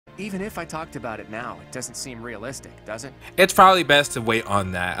Even if I talked about it now, it doesn't seem realistic, does it? It's probably best to wait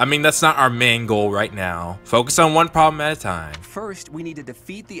on that. I mean, that's not our main goal right now. Focus on one problem at a time. First, we need to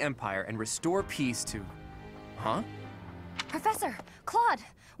defeat the Empire and restore peace to... Huh? Professor, Claude,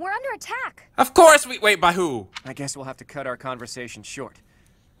 we're under attack. Of course we... Wait, by who? I guess we'll have to cut our conversation short.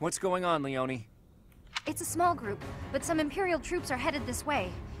 What's going on, Leone? It's a small group, but some Imperial troops are headed this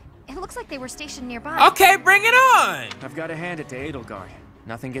way. It looks like they were stationed nearby. Okay, bring it on! I've got to hand it to Edelgard.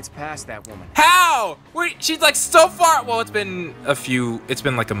 Nothing gets past that woman. How? Wait, she's like so far... Well, it's been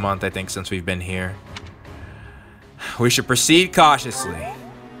like a month, I think, since we've been here. We should proceed cautiously.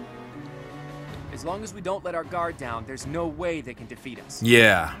 As long as we don't let our guard down, there's no way they can defeat us.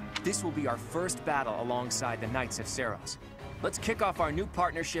 Yeah. This will be our first battle alongside the Knights of Seros. Let's kick off our new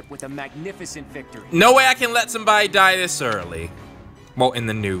partnership with a magnificent victory. No way I can let somebody die this early. Well, in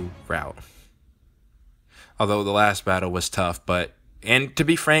the new route. Although the last battle was tough, but... And to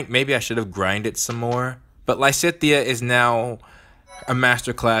be frank, maybe I should have grinded some more. But Lysithea is now a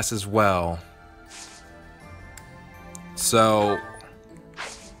masterclass as well. So...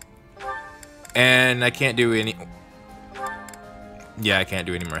 And I can't do any... Yeah, I can't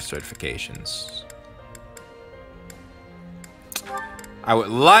do any more certifications. I would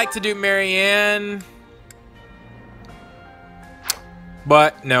like to do Marianne.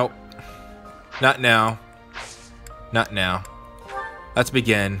 But, no. Not now. Not now. Let's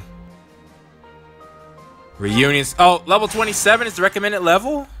begin. Reunions. Oh, level 27 is the recommended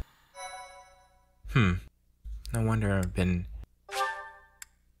level? No wonder I've been...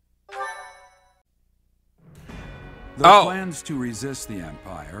 The plans to resist the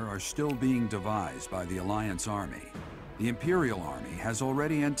Empire are still being devised by the Alliance Army. The Imperial Army has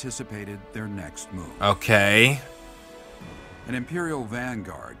already anticipated their next move. Okay. An Imperial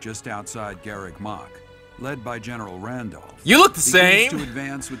vanguard just outside GARREG, led by General Randolph. You look the same. To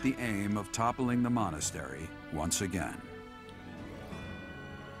advance with the aim of toppling the monastery once again.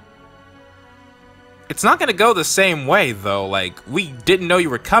 It's not gonna go the same way, though. Like, we didn't know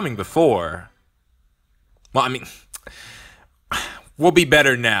you were coming before. Well, I mean, we'll be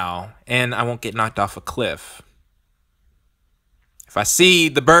better now, and I won't get knocked off a cliff. If I see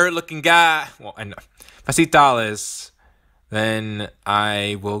the bird-looking guy, well, I know. If I see Thales, then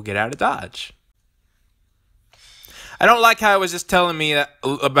I will get out of Dodge. I don't like how it was just telling me that,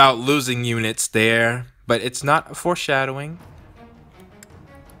 about losing units there, but it's not a foreshadowing.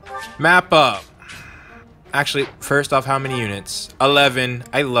 Map up. Actually, first off, how many units? 11.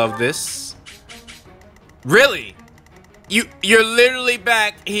 I love this. Really? You're literally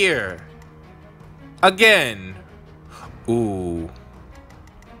back here. Again. Ooh.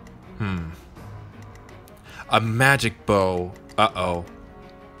 A magic bow. Uh-oh.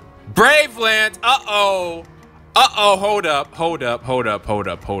 Brave Lance. Uh-oh. Uh-oh, hold up, hold up, hold up, hold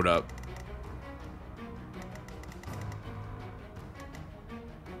up, hold up.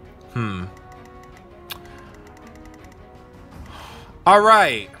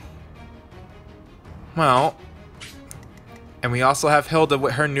 Alright. Well. And we also have Hilda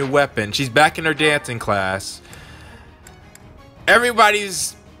with her new weapon. She's back in her dancing class.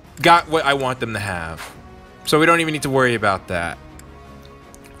 Everybody's got what I want them to have. So we don't even need to worry about that.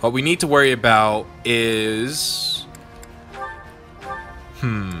 What we need to worry about is...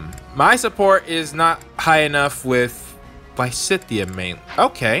 My support is not high enough with Lysithea main.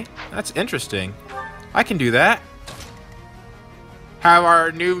 Okay, that's interesting. I can do that. Have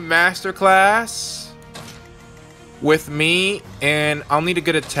our new master class with me, and I'll need a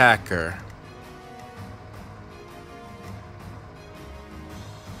good attacker.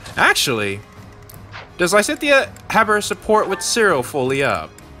 Actually, does Lysithea have her support with Cyril fully up?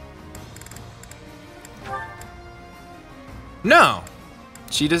 No,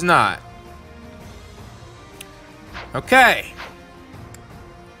 she does not. Okay.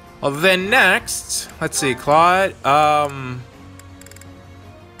 Well, then next, let's see, Claude.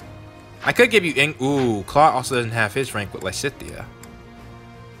 I could give you ooh, Claude also doesn't have his rank with Lysithea.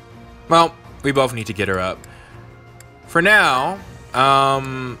 Well, we both need to get her up. For now,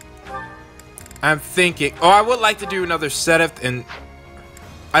 I'm thinking. Oh, I would like to do another setup, and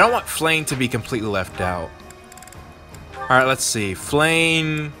I don't want Flame to be completely left out. All right, let's see,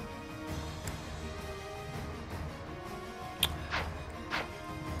 Flame.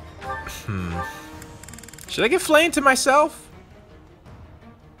 Should I give Flame to myself?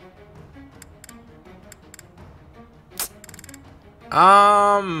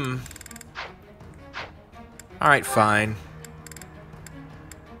 Alright, fine.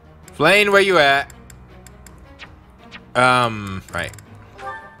 Flame, where you at? Right.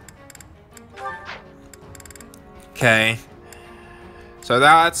 So So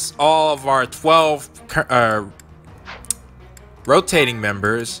that's all of our 12 rotating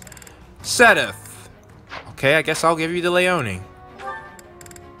members. FETH. Okay, I guess I'll give you the Leone.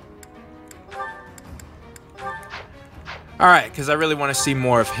 Alright, because I really want to see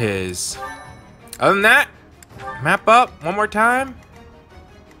more of his. Other than that, map up one more time.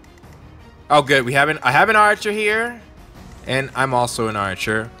 Oh, good. I have an archer here. And I'm also an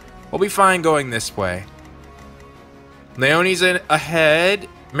archer. We'll be fine going this way. Leonie's ahead.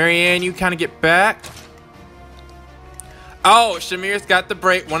 Marianne, you kind of get back. Oh, Shamir's got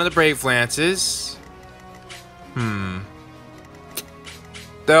the one of the brave lances.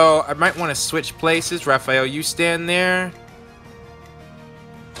 Though, I might want to switch places. Raphael, you stand there.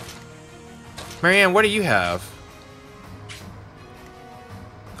 Marianne, what do you have?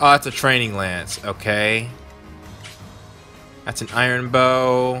 Oh, that's a training lance. Okay. That's an iron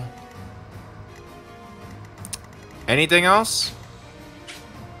bow. Anything else?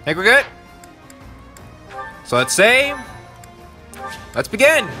 Think we're good? So let's save. Let's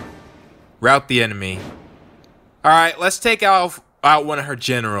begin. Rout the enemy. Alright, let's take out one of her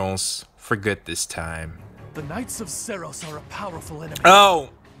generals for good this time. The Knights of Seros are a powerful enemy. Oh!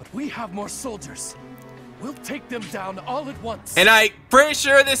 But we have more soldiers. We'll take them down all at once. And I'm pretty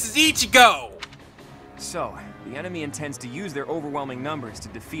sure this is Ichigo! So, the enemy intends to use their overwhelming numbers to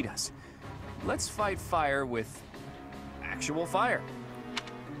defeat us. Let's fight fire with actual fire.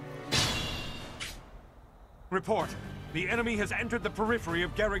 Report. The enemy has entered the periphery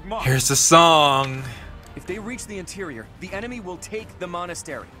of GARREG MACH. Here's the song. If they reach the interior, the enemy will take the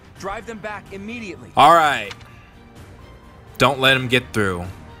monastery. Drive them back immediately. Alright. Don't let him get through.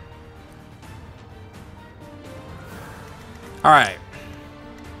 Alright.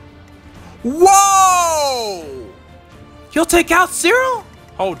 Whoa! You'll take out Cyril?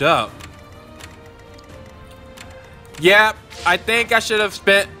 Hold up. Yep, I think I should have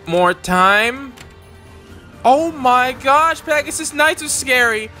spent more time. Oh my gosh, Pegasus Knights was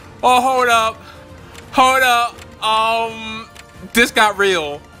scary. Oh, hold up. Hold up. This got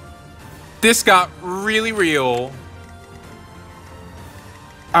real. This got really real.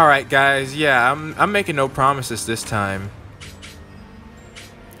 Alright, guys. Yeah, I'm making no promises this time.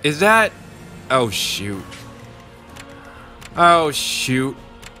 Is that... Oh, shoot. Oh, shoot.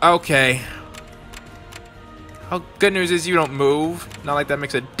 Okay. Oh, good news is you don't move. Not like that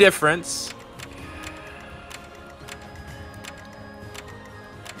makes a difference.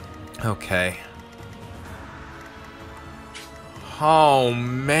 Okay. Oh,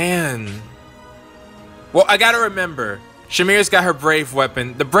 man. Well, I gotta remember. Shamir's got her brave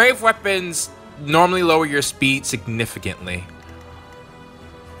weapon. The brave weapons normally lower your speed significantly.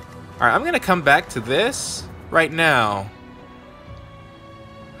 Alright, I'm gonna come back to this right now.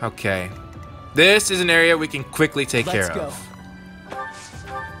 Okay. This is an area we can quickly take care of.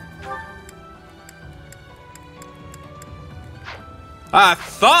 I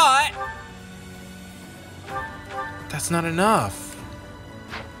thought! That's not enough.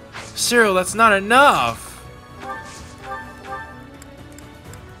 Cyril, that's not enough.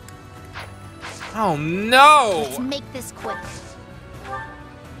 Oh no! Let's make this quick.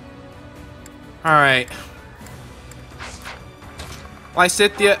 Alright.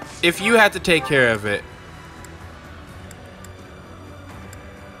 Lysithia, if you had to take care of it.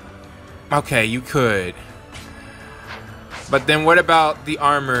 Okay, you could. But then what about the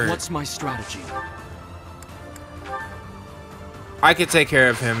armor? What's my strategy? I could take care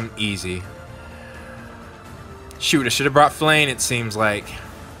of him easy. Shoot, I should have brought Flame, it seems like.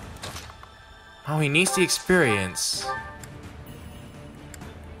 Oh, he needs the experience.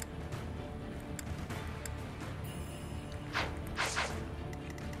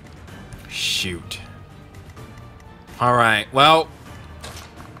 Shoot. Alright, well.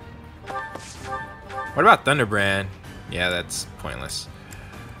 What about Thunderbrand? Yeah, that's pointless.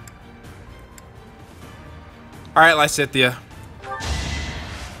 Alright, Lysithia.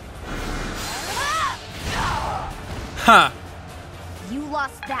 Huh. You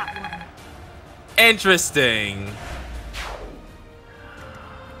lost that one. Interesting.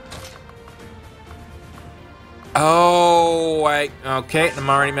 Oh, okay, I'm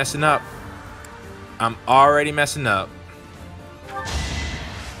already messing up. I'm already messing up.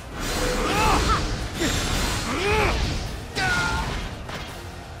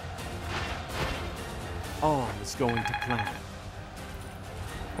 All is going to plan.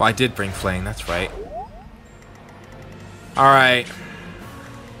 Well, I did bring Flame, that's right. Alright.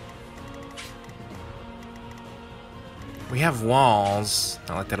 We have walls.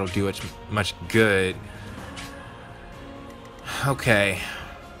 Not like that'll do much good. Okay.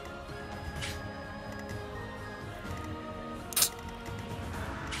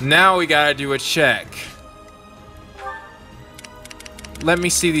 Now we gotta do a check. Let me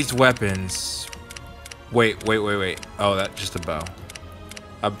see these weapons. Wait. Oh, that's just a bow.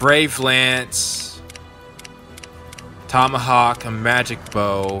 A brave lance. Tomahawk, a magic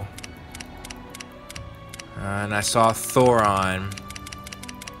bow. And I saw Thoron.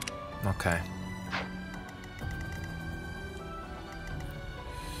 Okay.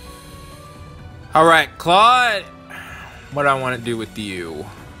 Alright, Claude. What do I want to do with you?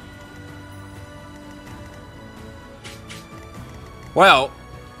 Well,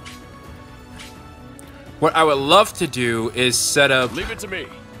 what I would love to do is set up Leave it to me.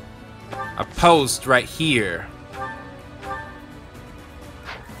 a post right here.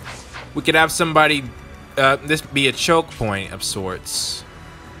 We could have somebody, this be a choke point of sorts.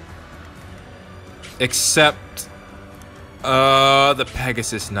 Except, the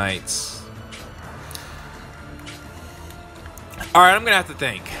Pegasus Knights. Alright, I'm gonna have to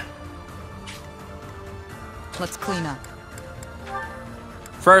think. Let's clean up.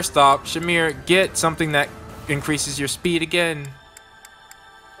 First off, Shamir, get something that increases your speed again.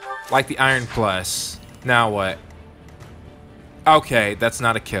 Like the Iron Plus. Now what? Okay, that's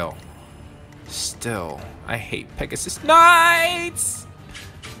not a kill. Still, I hate Pegasus Knights!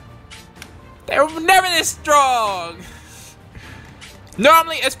 They were never this strong!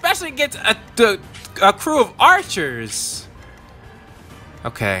 Normally, especially against a crew of archers.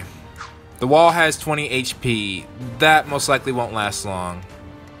 Okay. The wall has 20 HP. That most likely won't last long.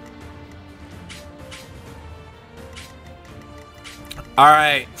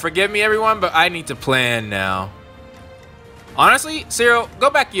 Alright, forgive me everyone, but I need to plan now. Honestly, Cyril, go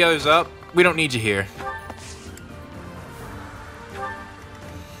back the others up. We don't need you here.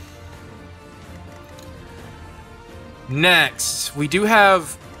 Next, we do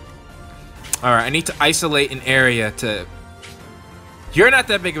have... Alright, I need to isolate an area to... You're not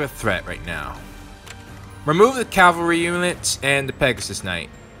that big of a threat right now. Remove the cavalry units and the Pegasus Knight.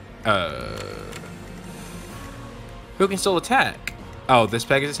 Who can still attack? Oh, this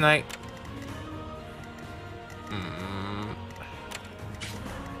Pegasus Knight?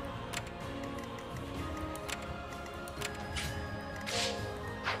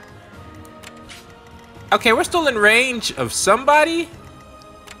 Okay, we're still in range of somebody?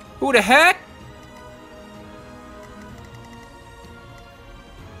 Who the heck?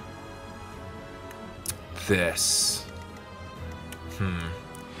 This.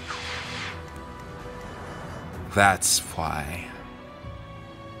 That's why.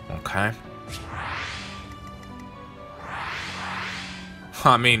 Okay.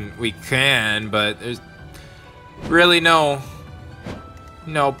 I mean, we can, but there's really no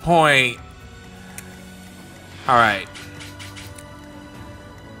point. Alright.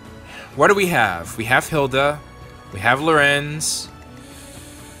 What do we have? We have Hilda. We have Lorenz.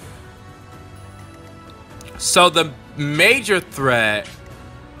 So the major threat...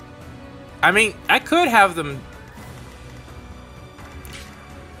 I mean, I could have them...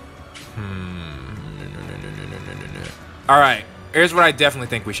 Alright, here's what I definitely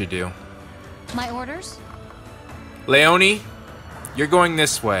think we should do. My orders? Leonie, you're going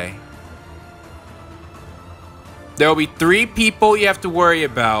this way. There will be 3 people you have to worry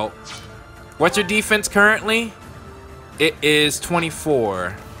about. What's your defense currently? It is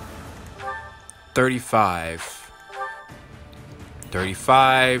 24. 35.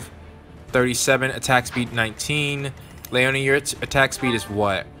 35. 37. Attack speed 19. Leonie, your attack speed is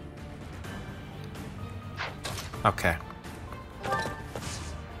what? Okay.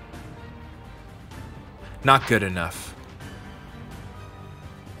 Not good enough.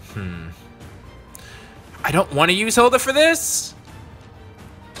 I don't want to use Hilda for this,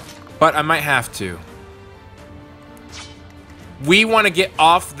 but I might have to. We want to get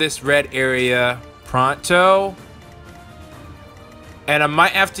off this red area pronto, and I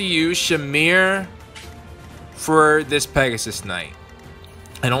might have to use Shamir for this Pegasus Knight.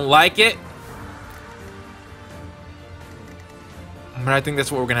 I don't like it, but I think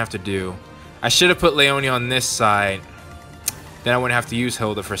that's what we're gonna have to do. I should have put Leonie on this side. Then I wouldn't have to use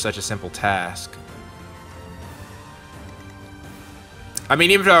Hilda for such a simple task. I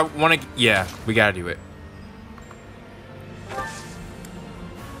mean, even if I want to... Yeah, we gotta do it.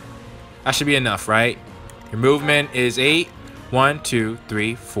 That should be enough, right? Your movement is 8. 1, 2,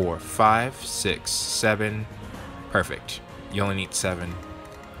 3, 4, 5, 6, 7. Perfect. You only need 7.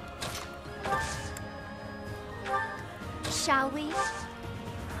 Shall we?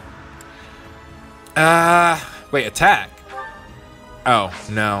 Wait, attack? Oh,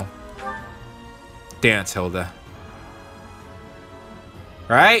 no. Dance, Hilda.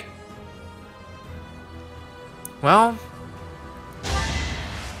 Right? Well,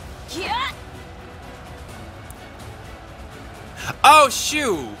 Oh,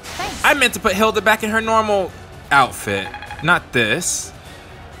 shoot. Thanks. I meant to put Hilda back in her normal outfit. Not this.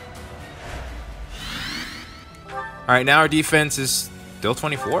 Alright, now our defense is still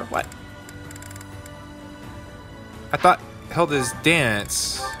 24? What? I thought Hilda's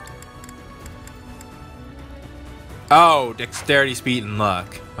dance. Oh, dexterity, speed, and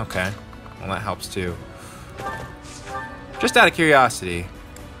luck. Okay. Well, that helps too. Just out of curiosity.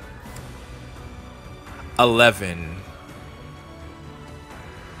 11.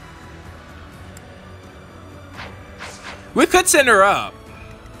 We could send her up.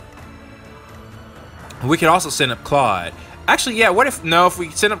 We could also send up Claude. Actually, yeah, what if... No, if we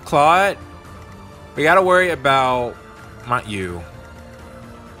send up Claude, we gotta worry about... Not you.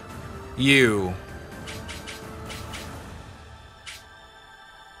 You.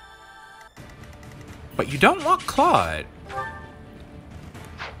 But you don't want Claude.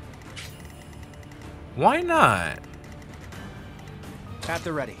 Why not? At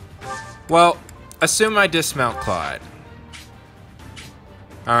the ready. Well, assume I dismount Claude.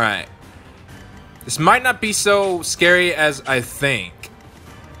 Alright. This might not be so scary as I think.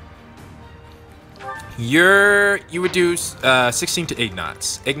 You would do 16 to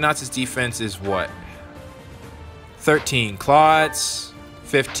Ignatz. Ignatz's defense is what? 13. Claude's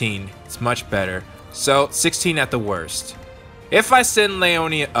 15. It's much better. So 16 at the worst. If I send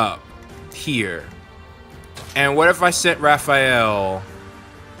Leonie up here, and what if I sent Raphael?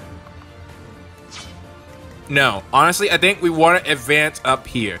 No, honestly, I think we want to advance up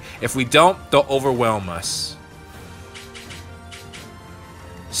here. If we don't, they'll overwhelm us.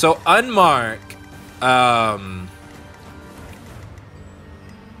 So unmark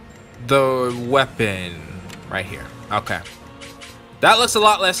the weapon right here. Okay. That looks a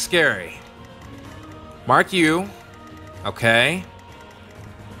lot less scary. Mark you. Okay.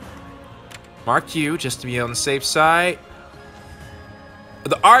 Mark you just to be on the safe side.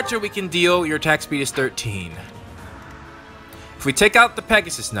 The archer we can deal, your attack speed is 13. If we take out the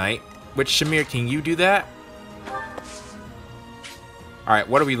Pegasus Knight, which Shamir, can you do that? Alright,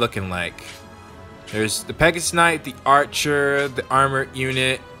 what are we looking like? There's the Pegasus Knight, the archer, the armored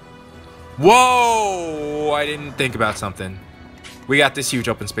unit. Whoa! I didn't think about something. We got this huge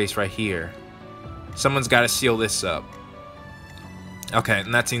open space right here. Someone's got to seal this up. Okay,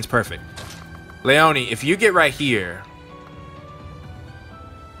 and that seems perfect. Leonie, if you get right here...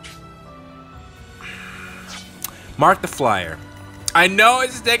 Mark the flyer. I know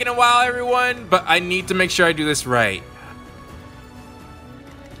it's taking a while, everyone, but I need to make sure I do this right.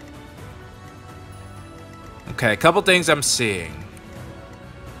 Okay, a couple things I'm seeing.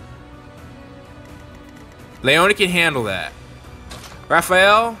 Leonie can handle that.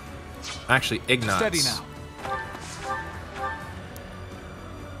 Raphael? Actually, Ignatz. Steady now.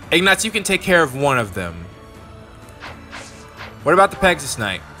 Ignatz, you can take care of one of them. What about the Pegasus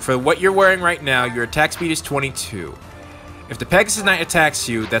Knight? For what you're wearing right now, your attack speed is 22. If the Pegasus Knight attacks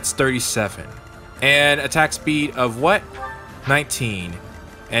you, that's 37. And attack speed of what? 19.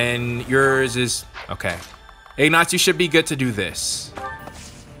 And yours is... Okay. Ignatz, you should be good to do this.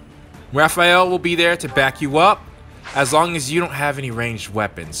 Raphael will be there to back you up, as long as you don't have any ranged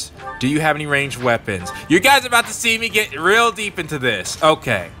weapons. Do you have any ranged weapons? You guys are about to see me get real deep into this.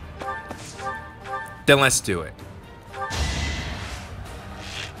 Okay. Then let's do it.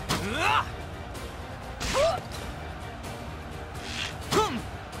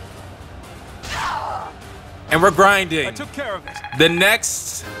 And we're grinding. I took care of it. The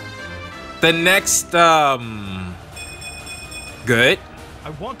next, good. I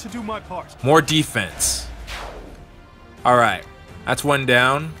want to do my part. More defense. All right, that's one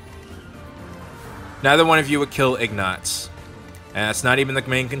down. Neither one of you would kill Ignatz. And that's not even the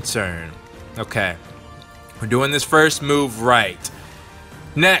main concern. Okay. We're doing this first move right.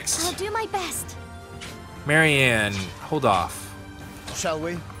 Next. I'll do my best. Marianne, hold off. Shall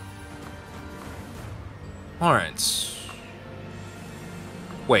we? Lawrence.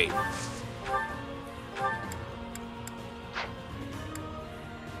 Wait.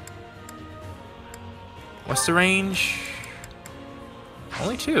 What's the range?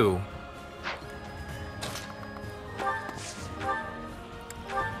 Only 2.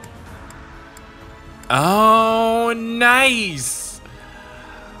 Oh, nice.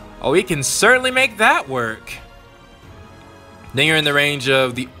 Oh, we can certainly make that work. Then you're in the range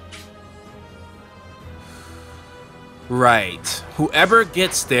of the... Right. Whoever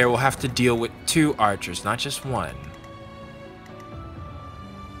gets there will have to deal with 2 archers, not just 1.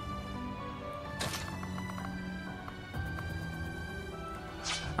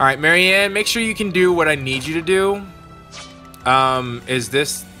 Alright, Marianne, make sure you can do what I need you to do. Is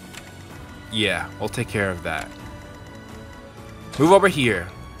this... Yeah, we'll take care of that. Move over here.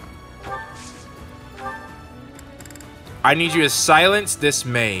 I need you to silence this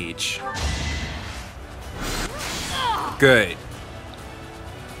mage. Good.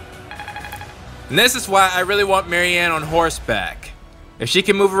 And this is why I really want Marianne on horseback. If she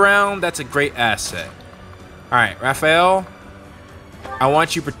can move around, that's a great asset. Alright, Raphael. I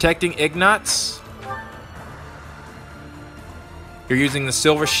want you protecting Ignatz. You're using the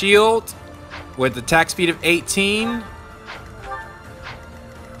silver shield with attack speed of 18.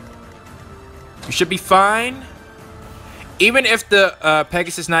 You should be fine. Even if the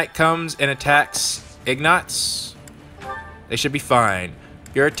Pegasus Knight comes and attacks Ignatz, they should be fine.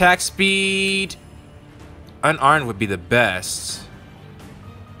 Your attack speed, unarmed would be the best.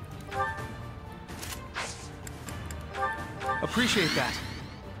 Appreciate that.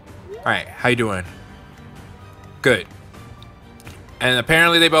 Alright, how you doing? Good. And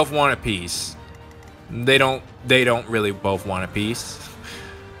apparently they both want a piece. They don't really both want a piece.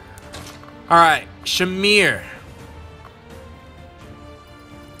 Alright, Shamir.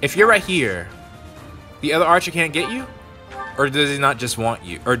 If you're right here, the other archer can't get you? Or does he not just want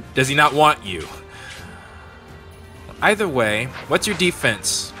you? Or does he not want you? Either way, what's your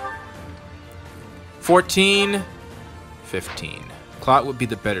defense? 14, 15. Clot would be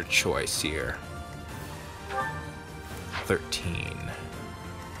the better choice here. 13.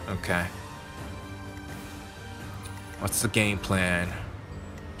 Okay. What's the game plan?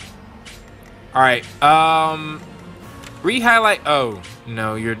 Alright, re-highlight. Oh,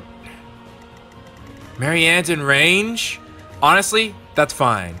 no, you're... Marianne's in range? Honestly, that's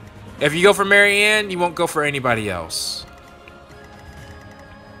fine. If you go for Marianne, you won't go for anybody else.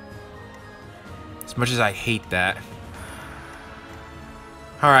 As much as I hate that.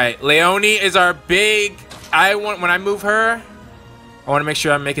 Alright, Leonie is our big... when I move her, I want to make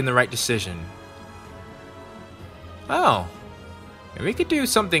sure I'm making the right decision. Oh. We could do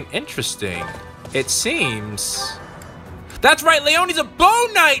something interesting. It seems... That's right, Leonie's a bow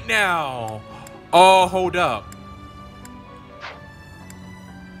knight now! Oh, hold up.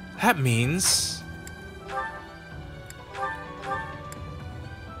 That means...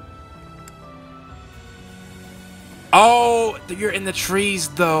 Oh, you're in the trees,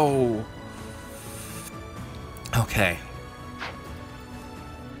 though. Okay.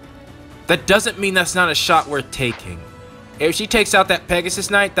 That doesn't mean that's not a shot worth taking. If she takes out that Pegasus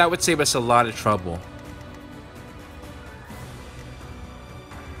Knight, that would save us a lot of trouble.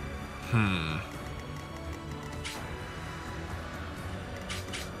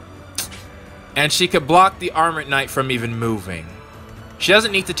 And she could block the Armored Knight from even moving. She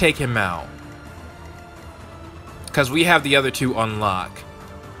doesn't need to take him out, because we have the other two on lock.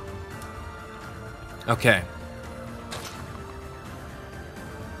 Okay.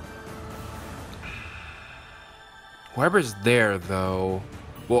 Whoever's there, though,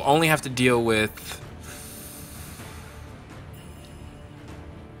 will only have to deal with...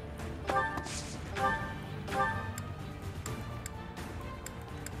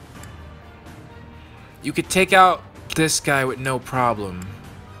 You could take out this guy with no problem.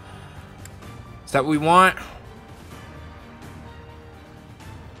 Is that what we want?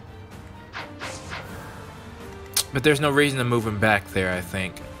 But there's no reason to move him back there, I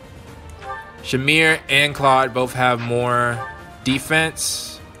think. Shamir and Claude both have more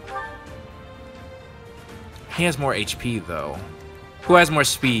defense. He has more HP, though. Who has more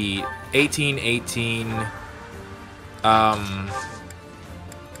speed? 18, 18.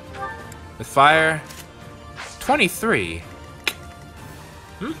 With fire... 23.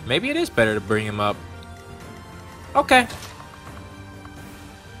 Maybe it is better to bring him up. Okay.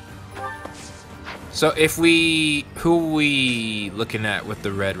 So if we... Who are we looking at with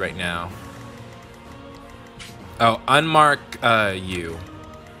the red right now? Oh, unmark you.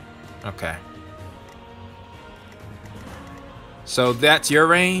 Okay. So that's your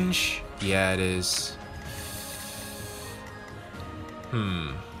range? Yeah, it is.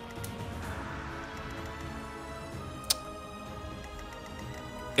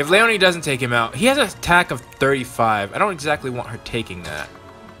 If Leonie doesn't take him out, he has an attack of 35. I don't exactly want her taking that.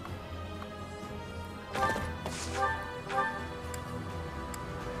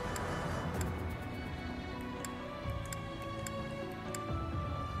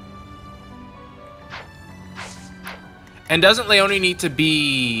 And doesn't Leonie need to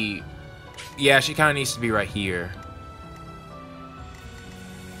be... Yeah, she kind of needs to be right here.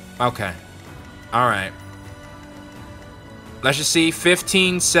 Okay. Alright. Let's just see.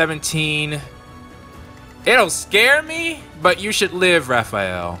 15, 17. It'll scare me, but you should live,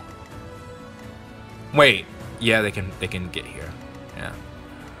 Raphael. Wait. Yeah, they can get here. Yeah.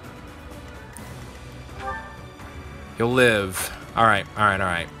 You'll live. Alright, alright,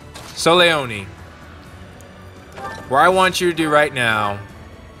 alright. So, Leone, what I want you to do right now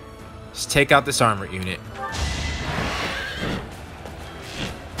is take out this armored unit.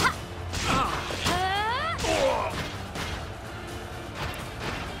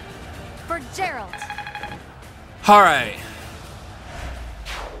 For Gerald. Alright.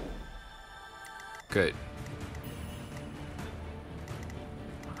 Good.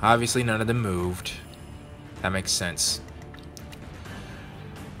 Obviously, none of them moved. That makes sense.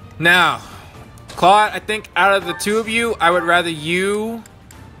 Now, Claude, I think out of the two of you, I would rather you...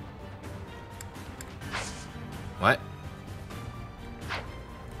 What?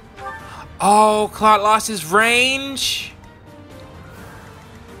 Oh, Claude lost his range?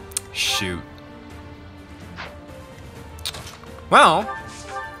 Shoot. Well,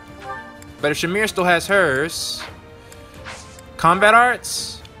 but if Shamir still has hers... Combat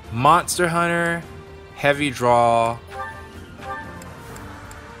Arts, Monster Hunter, Heavy Draw...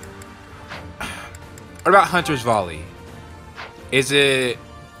 What about Hunter's Volley? Is it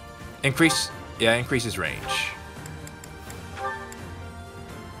increase? Yeah, increases range.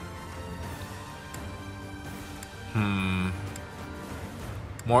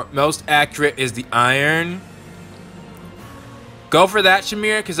 Most accurate is the iron. Go for that,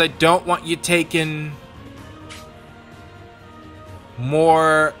 Shamir, because I don't want you taking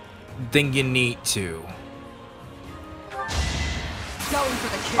more than you need to. Going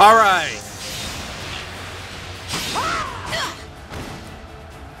for the kill. All right.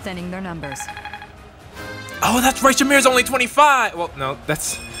 Thinning their numbers. Oh, that's right. Shamir's only 25. Well, no,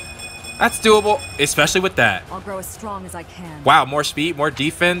 that's doable, especially with that. I'll grow as strong as I can. Wow, more speed, more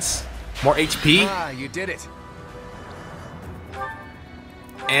defense, more HP. Ah, you did it.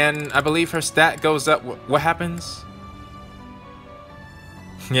 And I believe her stat goes up. What happens?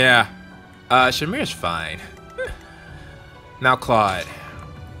 Yeah. Shamir's fine. Now, Claude.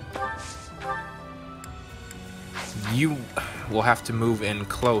 You will have to move in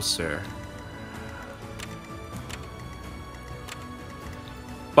closer.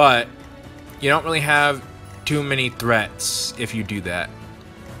 But you don't really have too many threats if you do that.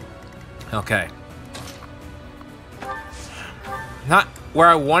 Okay. Not where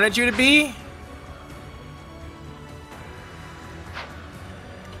I wanted you to be.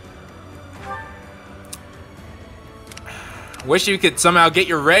 Wish you could somehow get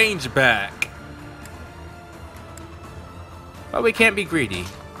your range back. But we can't be greedy.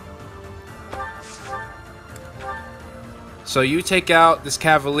 So you take out this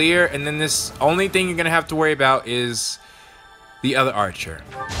Cavalier, and then this only thing you're gonna have to worry about is the other archer.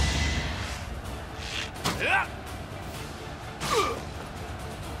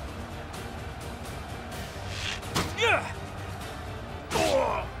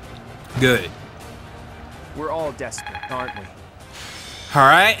 Good. We're all desperate, aren't we? All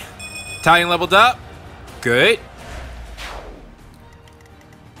right. Italian leveled up. Good.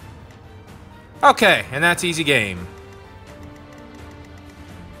 Okay, and that's easy game.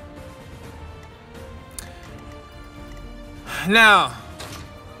 Now,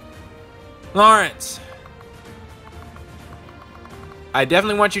 Lawrence, I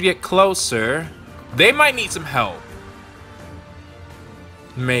definitely want you to get closer. They might need some help.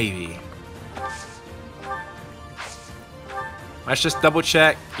 Maybe. Let's just double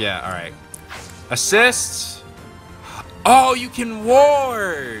check. Yeah, all right. Assist. Oh, you can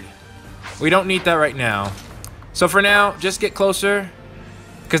ward. We don't need that right now. So for now, just get closer.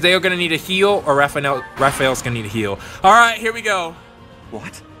 Because they are going to need a heal, or Raphael's going to need a heal. All right, here we go.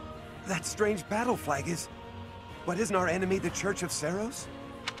 What? That strange battle flag is... But isn't our enemy the Church of Seros?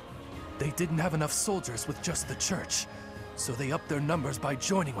 They didn't have enough soldiers with just the church, so they upped their numbers by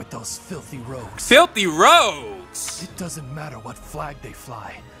joining with those filthy rogues. Filthy rogues? It doesn't matter what flag they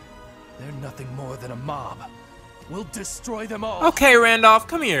fly. They're nothing more than a mob. We'll destroy them all. Okay, Randolph,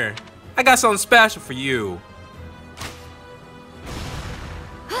 come here. I got something special for you.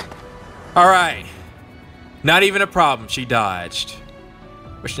 All right. Not even a problem. She dodged.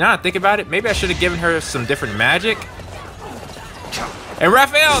 Which, now I think about it, maybe I should have given her some different magic. And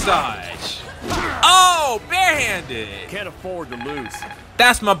Raphael dodged. Oh, barehanded. Can't afford to lose.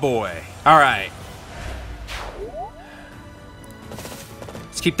 That's my boy. All right.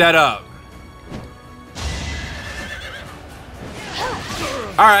 Let's keep that up.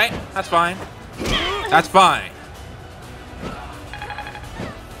 All right. That's fine. That's fine.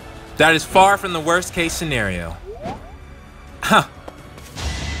 That is far from the worst case scenario. Huh.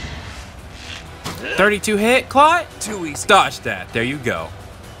 32 hit, Claude? Too easy. Dodge that. There you go.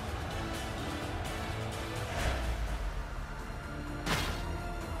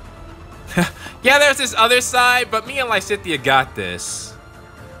 Yeah, there's this other side, but me and Lysithea got this.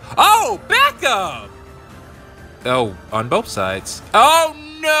 Oh, back up! Oh, on both sides. Oh,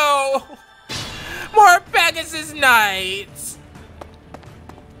 no! More Pegasus Knights!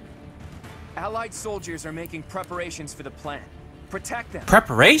 Allied soldiers are making preparations for the plan. Protect them.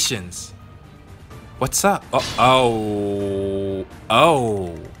 Preparations? What's up? Oh.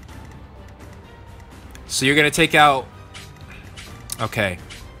 So you're gonna take out... Okay.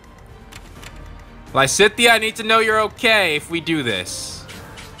 Lysithea, I need to know you're okay if we do this.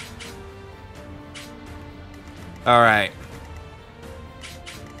 Alright.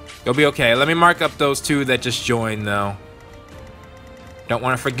 You'll be okay. Let me mark up those two that just joined, though. Don't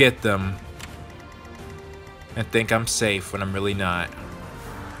want to forget them. And think I'm safe when I'm really not.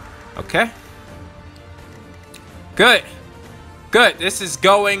 Okay. Good. Good. This is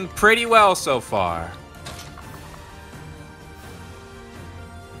going pretty well so far.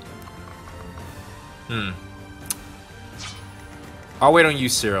 I'll wait on you,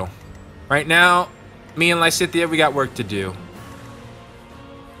 Cyril. Right now, me and Lysithea, we got work to do.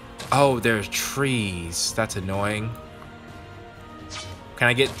 Oh, there's trees. That's annoying. Can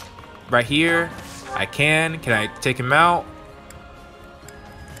I get right here? I can. Can I take him out?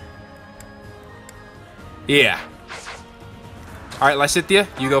 Yeah. Alright, Lysithea,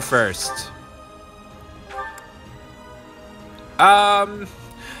 you go first.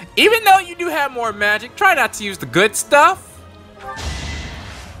 Even though you do have more magic, try not to use the good stuff.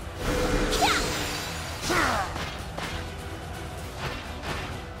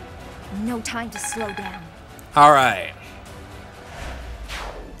 No time to slow down. Alright.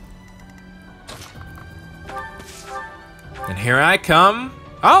 And here I come.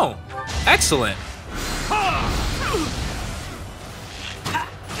 Oh, excellent.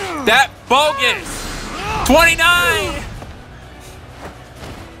 That bogus! 29!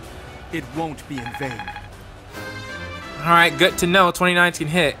 It won't be in vain. Alright, good to know. 29s can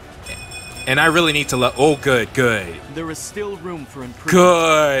hit. And I really need to oh, good, good. There is still room for improvement.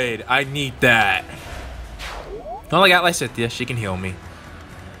 Good. I need that. Well, I got Lysithea. She can heal me.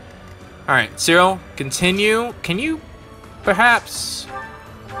 Alright, Cyril, continue. Can you perhaps...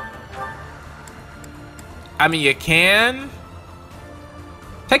 I mean, you can.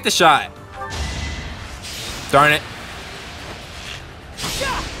 Take the shot. Darn it.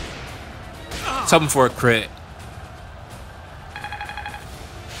 It's hoping for a crit.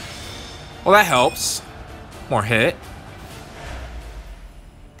 Well, that helps. More hit.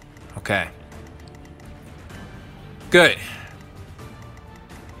 Okay. Good.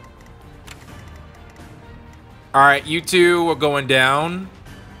 Alright, you two are going down.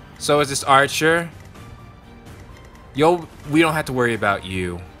 So is this archer. We don't have to worry about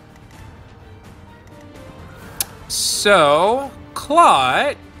you. So,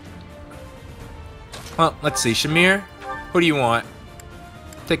 Claude. Well, let's see. Shamir, who do you want?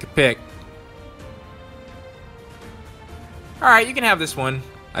 Take a pick. Alright, you can have this one,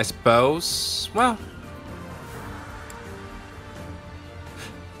 I suppose. Well.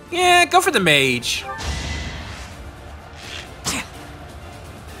 Yeah, go for the mage.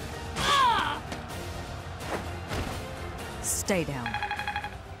 Stay down.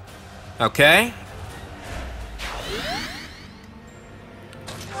 Okay.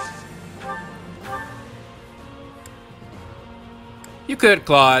 You could,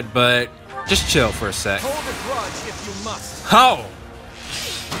 Claude, but just chill for a sec. Hold a grudge if you must. Oh!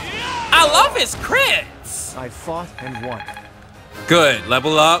 I love his crits! I fought and won. Good.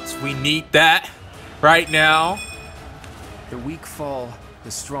 Level ups. We need that right now. The weak fall,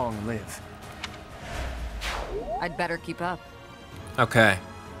 the strong live. I'd better keep up. Okay.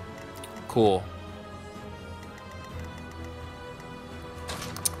 Cool.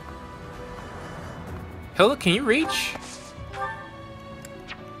 Hilda, can you reach?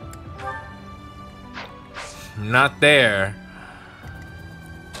 Not there.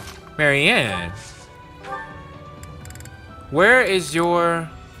 Marianne. Where is your...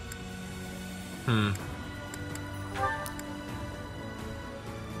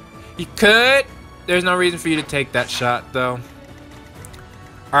 You could. There's no reason for you to take that shot, though.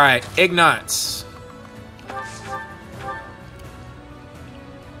 Alright, Ignatz.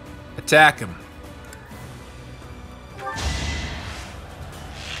 Attack him.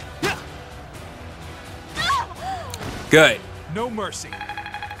 Good. No mercy.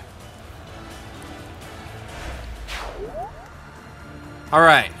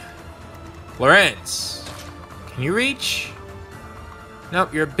 Alright. Lorenz. Can you reach?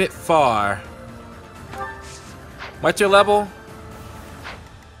 Nope, you're a bit far. What's your level?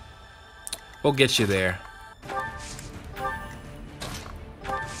 We'll get you there.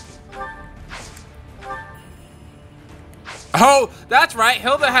 Oh, that's right.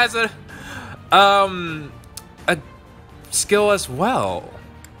 Hilda has a skill as well.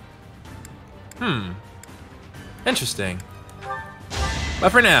 Interesting.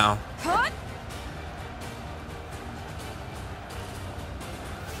 But for now.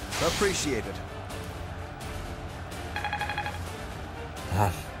 Appreciated.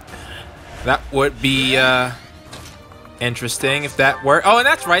 That would be interesting if that were. Oh, and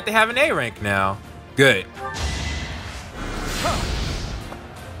that's right. They have an A rank now. Good.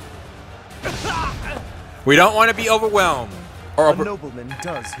 We don't want to be overwhelmed. Or A nobleman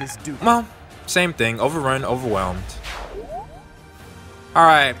does his duty. well, same thing. Overrun, overwhelmed. All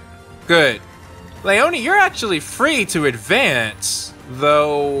right. Good. Leone, you're actually free to advance,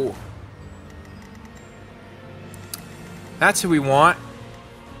 though. That's who we want.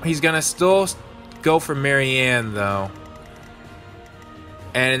 He's gonna still go for Marianne, though.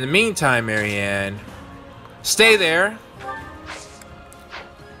 And in the meantime, Marianne, stay there.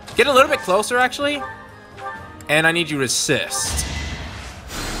 Get a little bit closer, actually. And I need you to assist.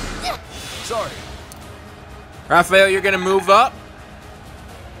 Sorry. Raphael, you're gonna move up.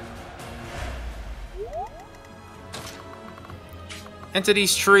 Into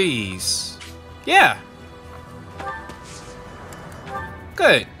these trees. Yeah.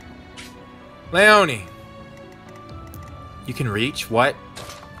 Good. Leone. You can reach what?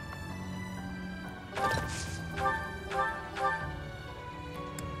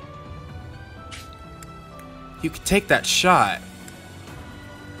 You could take that shot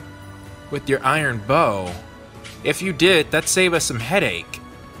with your iron bow. If you did, that'd save us some headache.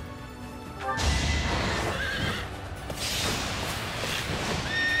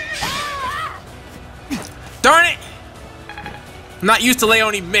 Darn it! I'm not used to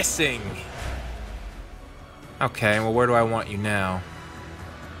Leone missing. Okay, well, where do I want you now?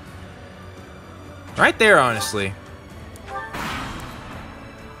 Right there, honestly.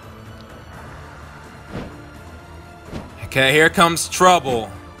 Okay, here comes trouble.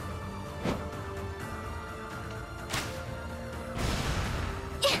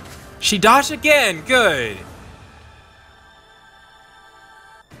 She dodged again. Good.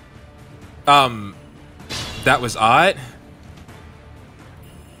 That was odd.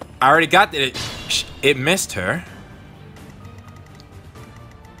 I already got that it missed her.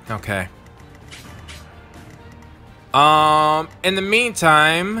 Okay. In the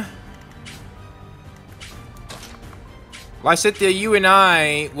meantime, Lysithea, you and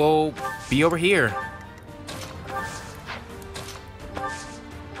I will be over here.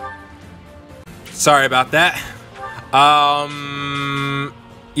 Sorry about that.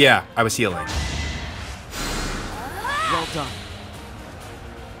 Yeah, I was healing. Well done.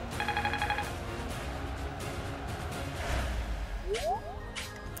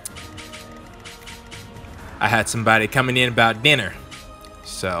 I had somebody coming in about dinner.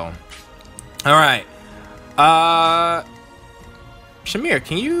 So, all right. Shamir,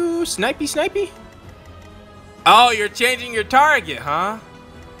 can you snipey? Oh, you're changing your target, huh?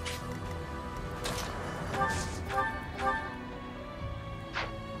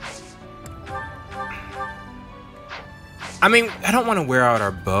 I mean, I don't want to wear out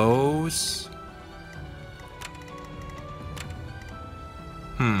our bows.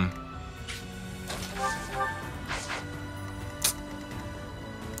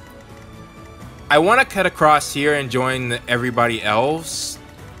 I want to cut across here and join everybody else.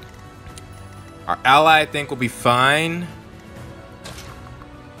 Our ally, I think, will be fine.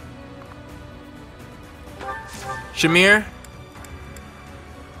 Shamir?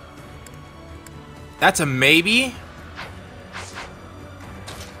 That's a maybe.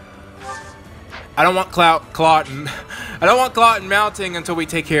 I don't want Clout mounting until we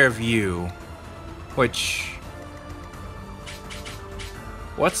take care of you. Which...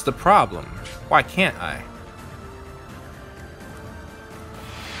 what's the problem? Why can't I?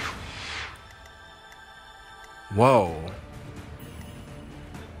 Whoa.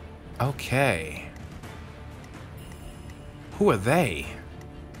 Okay. Who are they?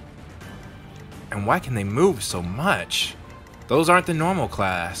 And why can they move so much? Those aren't the normal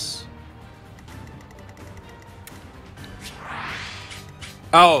class.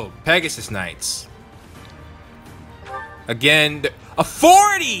 Oh, Pegasus Knights. Again, a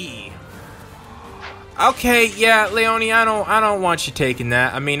 40! Okay, yeah, Leone, I don't want you taking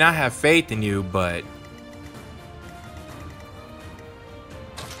that. I mean, I have faith in you, but...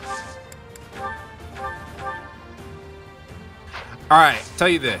 Alright, tell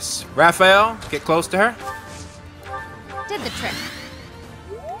you this. Raphael, get close to her. Did the trick.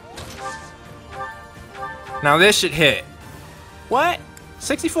 Now this should hit. What?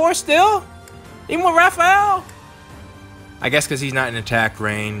 64 still? Even with Raphael? I guess because he's not in attack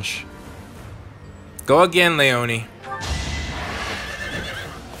range. Go again, Leone.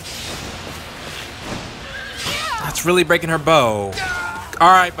 That's really breaking her bow.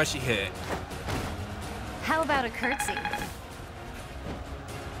 Alright, but she hit. How about a curtsy?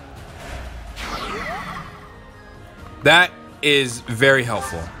 That is very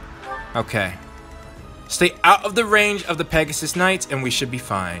helpful. Okay. Stay out of the range of the Pegasus Knights and we should be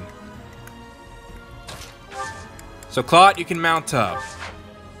fine. So Claude, you can mount up.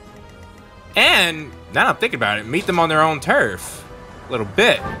 And, now that I'm thinking about it, meet them on their own turf. A little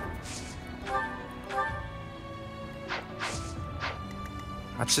bit.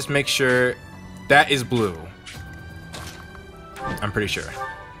 Let's just make sure that is blue. I'm pretty sure.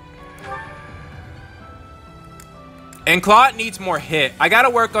 And Claude needs more hit. I gotta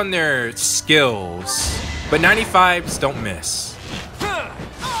work on their skills. But 95s don't miss.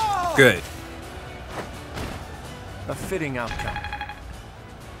 Good. A fitting outcome.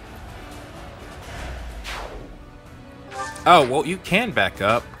 Oh, well, you can back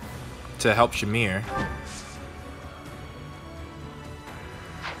up to help Shamir.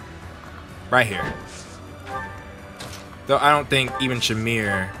 Right here. Though I don't think even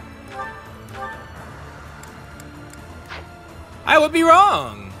Shamir... I would be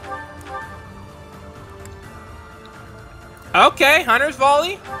wrong. Okay, Hunter's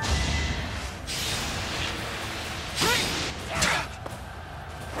Volley.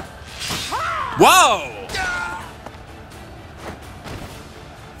 Whoa!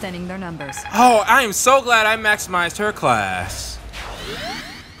 Thinning their numbers. Oh, I am so glad I maximized her class.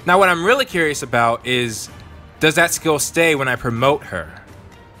 Now what I'm really curious about is, does that skill stay when I promote her?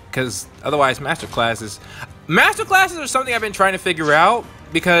 Because otherwise masterclasses are something I've been trying to figure out,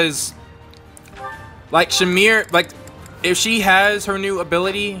 because like Shamir, like if she has her new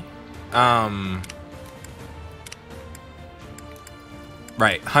ability, right,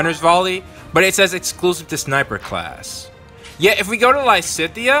 Hunter's Volley, but it says exclusive to sniper class. Yeah, if we go to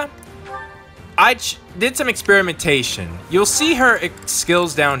Lysithea, I did some experimentation. You'll see her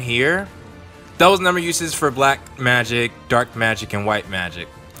skills down here. Those number uses for black magic, dark magic, and white magic.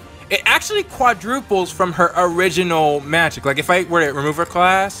 It actually quadruples from her original magic. Like if I were to remove her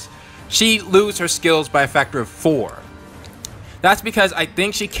class, she'd lose her skills by a factor of 4. That's because I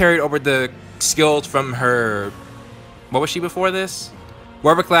think she carried over the skills from her... What was she before this?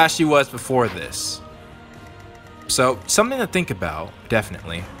 Whatever class she was before this. So, something to think about,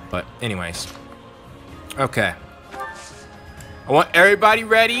 definitely. But anyways. Okay. I want everybody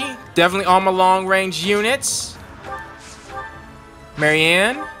ready. Definitely all my long-range units.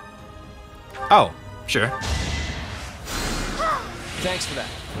 Marianne? Oh, sure. Thanks for that.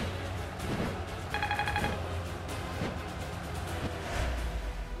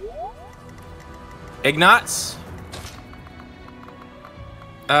 Ignatz?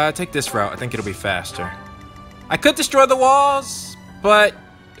 Take this route. I think it'll be faster. I could destroy the walls, but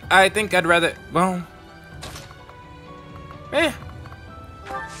I think I'd rather... Well...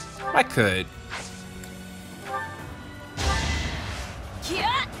 I could.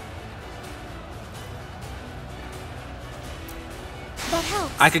 That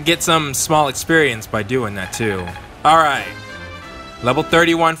helps. I could get some small experience by doing that too. Alright. Level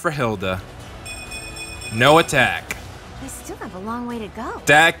 31 for Hilda. No attack. They still have a long way to go.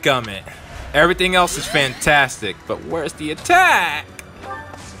 Dadgummit. Everything else is fantastic, but where's the attack?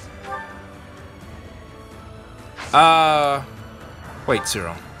 Wait,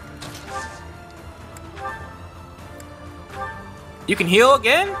 Cyril. You can heal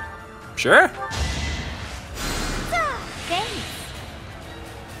again? Sure. Thanks.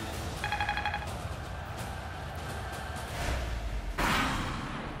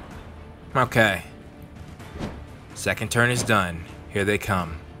 Okay. Second turn is done. Here they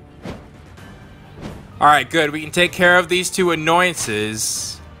come. Alright, good. We can take care of these two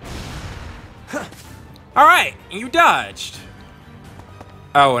annoyances. Alright, you dodged.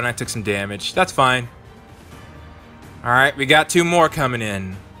 Oh, and I took some damage. That's fine. Alright, we got 2 more coming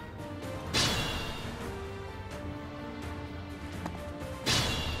in.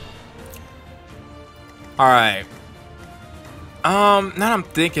 Alright. Now that I'm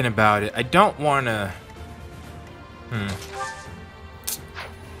thinking about it, I don't want to...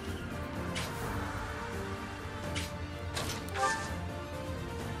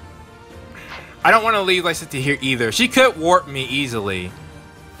 I don't want to leave Lysithea here either. She could warp me easily.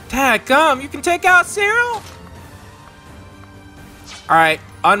 Dadgum, you can take out Cyril? Alright,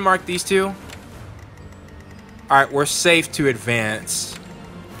 unmark these 2. Alright, we're safe to advance.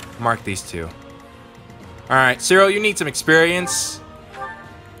 Mark these 2. Alright, Cyril, you need some experience.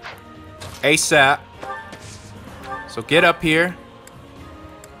 ASAP. So get up here.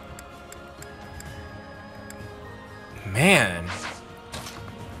 Man.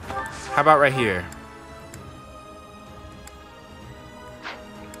 How about right here?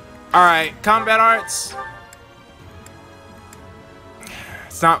 Alright, combat arts.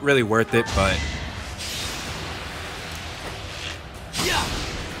 It's not really worth it, but...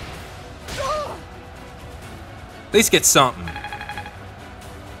 At least get something.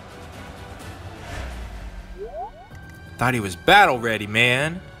 Thought he was battle ready,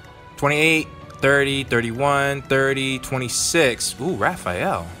 man. 28, 30, 31, 30, 26. Ooh,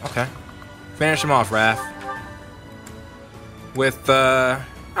 Raphael. Okay. Finish him off, Raph. With,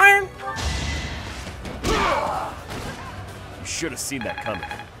 iron. You should have seen that coming.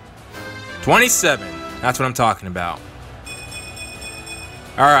 27. That's what I'm talking about.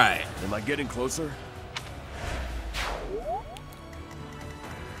 Alright. Am I getting closer?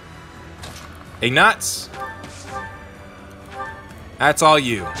 Ignatz. That's all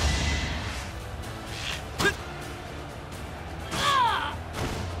you.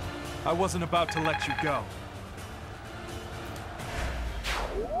 I wasn't about to let you go.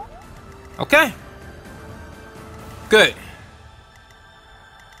 Okay. Good.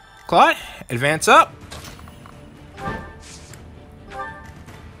 Claude, advance up.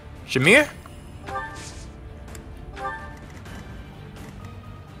 Shamir.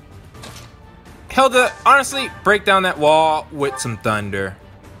 Hilda, honestly, break down that wall with some thunder.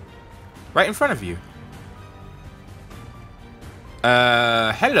 Right in front of you.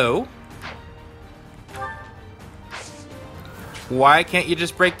 Hello? Why can't you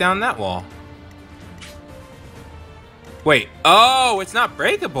just break down that wall? Wait, oh, it's not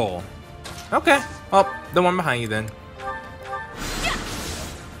breakable. Okay, well, the one behind you then.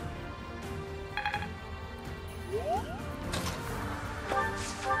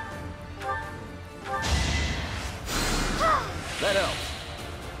 That helps.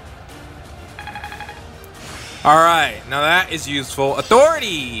 Alright, now that is useful.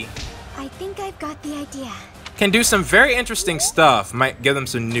 Authority! I think I've got the idea. Can do some very interesting stuff. Might give them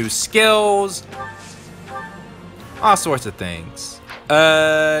some new skills. All sorts of things.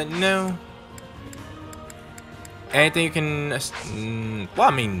 No. Anything you can... well,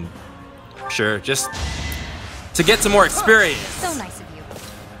 I mean... Sure, just... to get some more experience. So nice of you.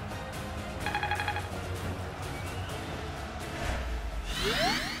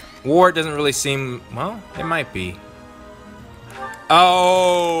 War doesn't really seem... well, it might be.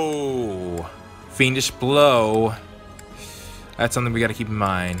 Oh! Fiendish blow. That's something we gotta keep in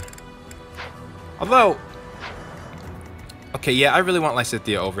mind. Although... okay, yeah, I really want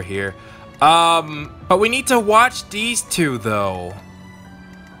Lysithea over here. But we need to watch these two, though.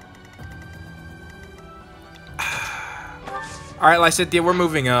 Alright, Lysithea, we're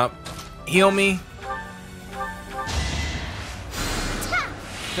moving up. Heal me.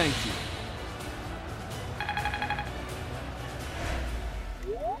 Thank you.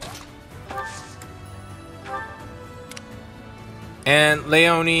 And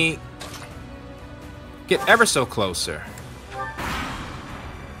Leonie, get ever so closer.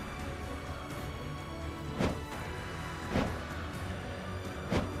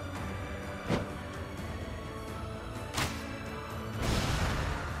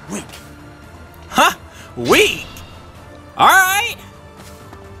 Weak. Huh? Weak? Alright.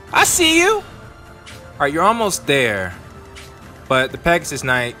 I see you. Alright, you're almost there. But the Pegasus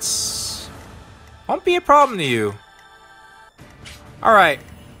Knights won't be a problem to you. Alright.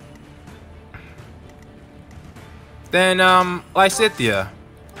 Then, Lysithea.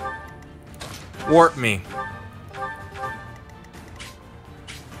 Warp me.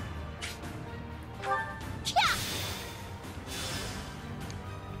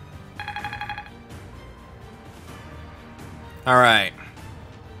 Alright.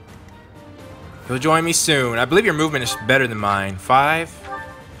 You'll join me soon. I believe your movement is better than mine. 5.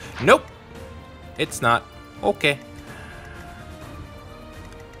 Nope. It's not. Okay.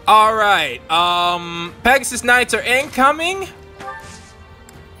 Alright. Pegasus Knights are incoming.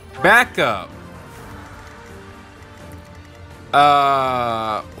 Back up.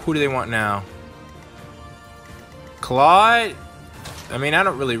 Who do they want now? Claude? I mean, I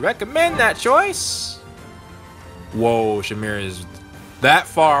don't really recommend that choice. Whoa, Shamir is that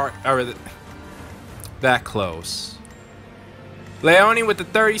far, or that close. Leonie with the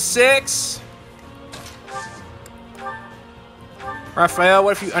 36. Raphael,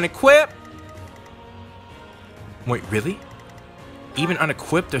 what if you unequip? Wait, really? Even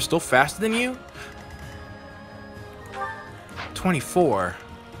unequipped, they're still faster than you? 24.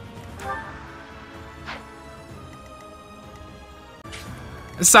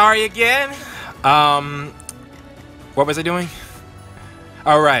 Sorry again. What was I doing?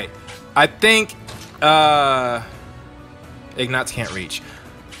 All right. I think Ignatz can't reach.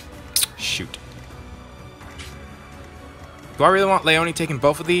 Shoot. Do I really want Leone taking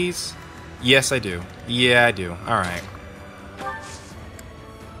both of these? Yes, I do. Yeah, I do. All right.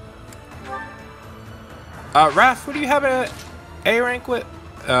 Raph, who do you have A rank with?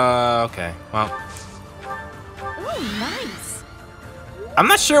 Okay. Well. Ooh, nice. I'm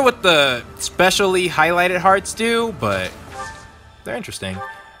not sure what the specially highlighted hearts do, but they're interesting.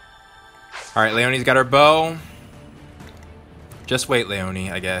 All right, Leonie's got her bow. Just wait, Leonie,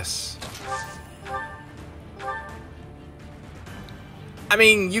 I guess. I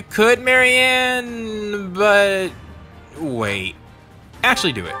mean, you could, Marianne, but wait.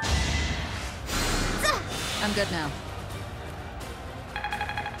 Actually do it. I'm good now.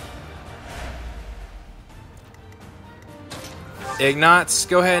 Ignatz,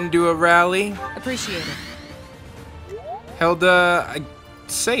 go ahead and do a rally. Appreciate it. Hilda, I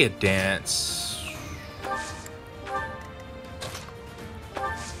say a dance.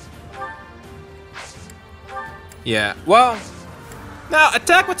 Yeah, well, now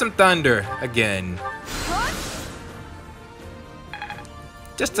attack with some thunder again.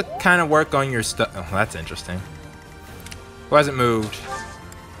 Just to kind of work on your stuff. Oh, that's interesting. Who hasn't moved?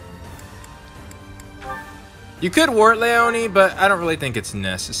 You could ward Leone, but I don't really think it's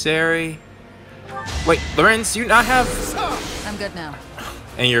necessary. Wait, Lorenz, you not have... I'm good now.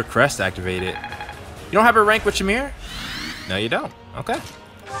 And your crest activated. You don't have a rank with Shamir? No, you don't. Okay.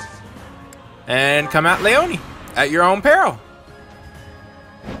 And come at Leone at your own peril.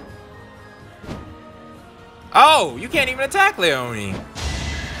 Oh, you can't even attack Leone.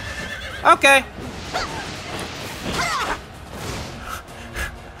 Okay.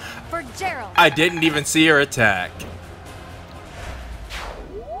 For Gerald. I didn't even see her attack.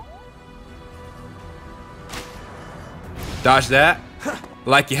 Dodge that.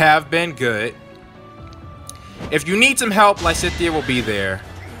 Like you have been. Good. If you need some help, Lysithea will be there.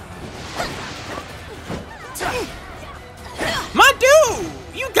 My dude!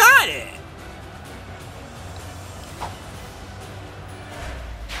 You got it!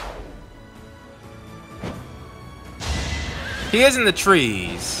 He is in the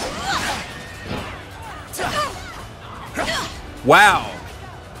trees. Wow.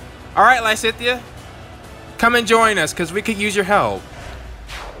 All right, Lysithea. Come and join us, because we could use your help.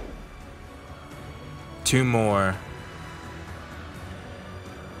 2 more.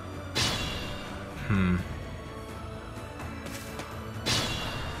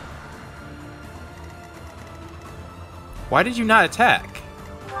 Why did you not attack?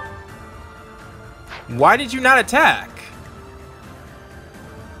 Why did you not attack?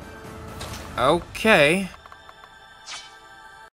 Okay.